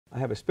I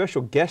have a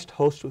special guest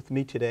host with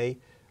me today,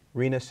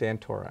 Rena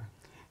Santora.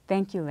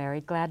 Thank you,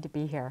 Larry. Glad to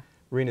be here.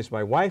 Rena's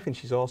my wife, and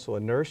she's also a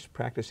nurse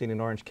practicing in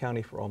Orange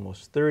County for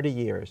almost 30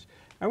 years.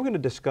 And we're going to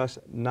discuss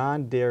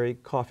non-dairy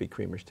coffee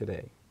creamers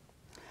today.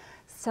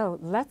 So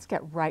let's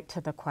get right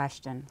to the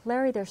question.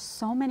 Larry, there's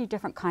so many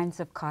different kinds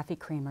of coffee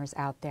creamers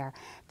out there.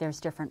 There's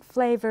different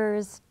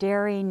flavors,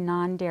 dairy,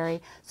 non-dairy.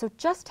 So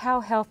just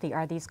how healthy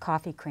are these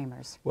coffee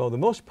creamers? Well, the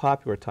most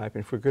popular type,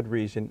 and for good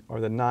reason, are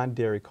the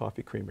non-dairy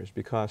coffee creamers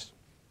because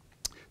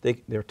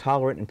they're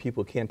tolerant and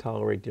people can't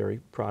tolerate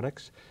dairy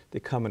products. They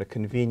come in a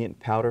convenient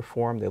powder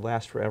form. They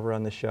last forever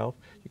on the shelf.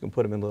 You can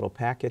put them in little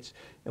packets.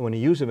 And when you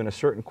use them in a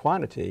certain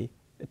quantity,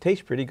 it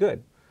tastes pretty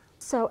good.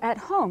 So at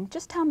home,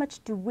 just how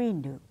much do we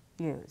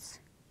use?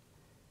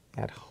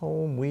 At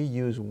home, we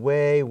use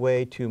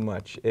way too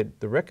much.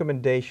 The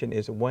recommendation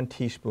is 1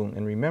 teaspoon.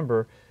 And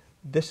remember,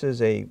 this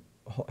is a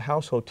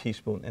household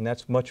teaspoon, and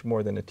that's much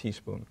more than a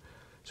teaspoon.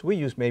 So we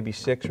use maybe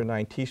 6 or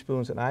 9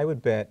 teaspoons, and I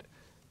would bet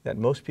that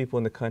most people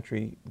in the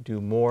country do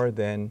more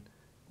than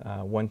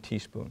 1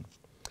 teaspoon.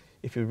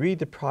 If you read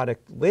the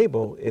product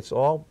label, it's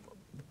all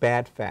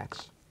bad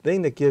fats. The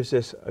thing that gives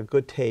this a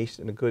good taste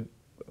and a good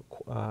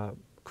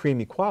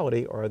creamy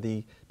quality are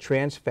the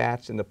trans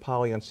fats and the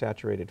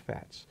polyunsaturated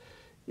fats.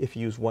 If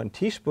you use 1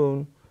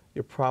 teaspoon,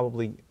 you're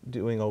probably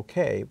doing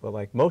okay, but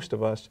like most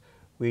of us,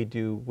 we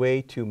do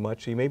way too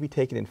much. So you may be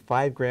taking in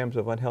 5 grams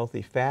of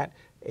unhealthy fat,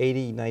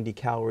 80, 90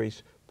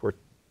 calories per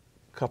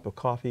cup of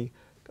coffee.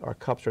 Our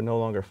cups are no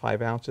longer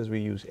 5 ounces. We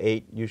use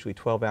 8, usually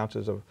 12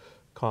 ounces of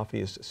coffee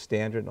is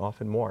standard and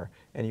often more.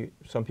 And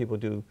some people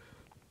do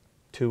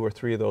 2 or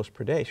 3 of those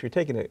per day. So you're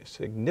taking a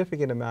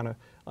significant amount of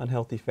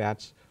unhealthy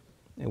fats,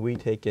 and we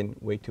take in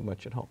way too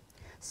much at home.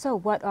 So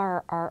what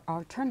are our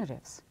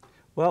alternatives?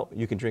 Well,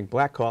 you can drink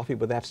black coffee,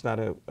 but that's not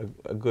a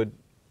good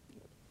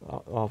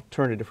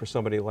alternative for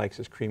somebody who likes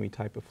this creamy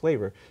type of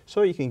flavor.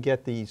 So you can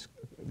get these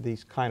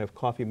kind of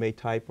coffee mate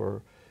type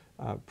or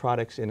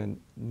products in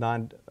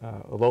a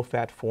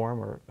low-fat form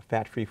or a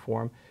fat-free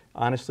form.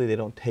 Honestly, they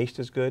don't taste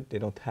as good. They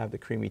don't have the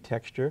creamy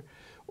texture.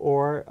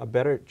 Or a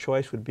better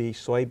choice would be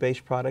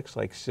soy-based products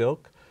like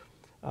Silk.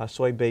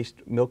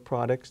 Soy-based milk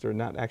products, they're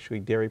not actually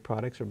dairy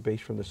products, they're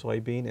based from the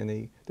soybean,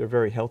 and they're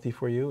very healthy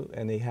for you,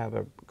 and they have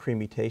a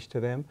creamy taste to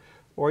them.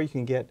 Or you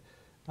can get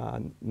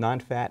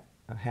non-fat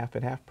half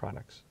and half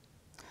products.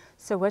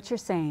 So what you're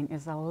saying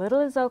is a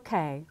little is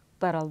okay,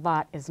 but a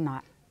lot is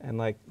not. And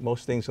like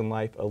most things in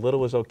life, a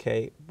little is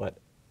okay, but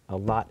a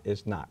lot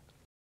is not.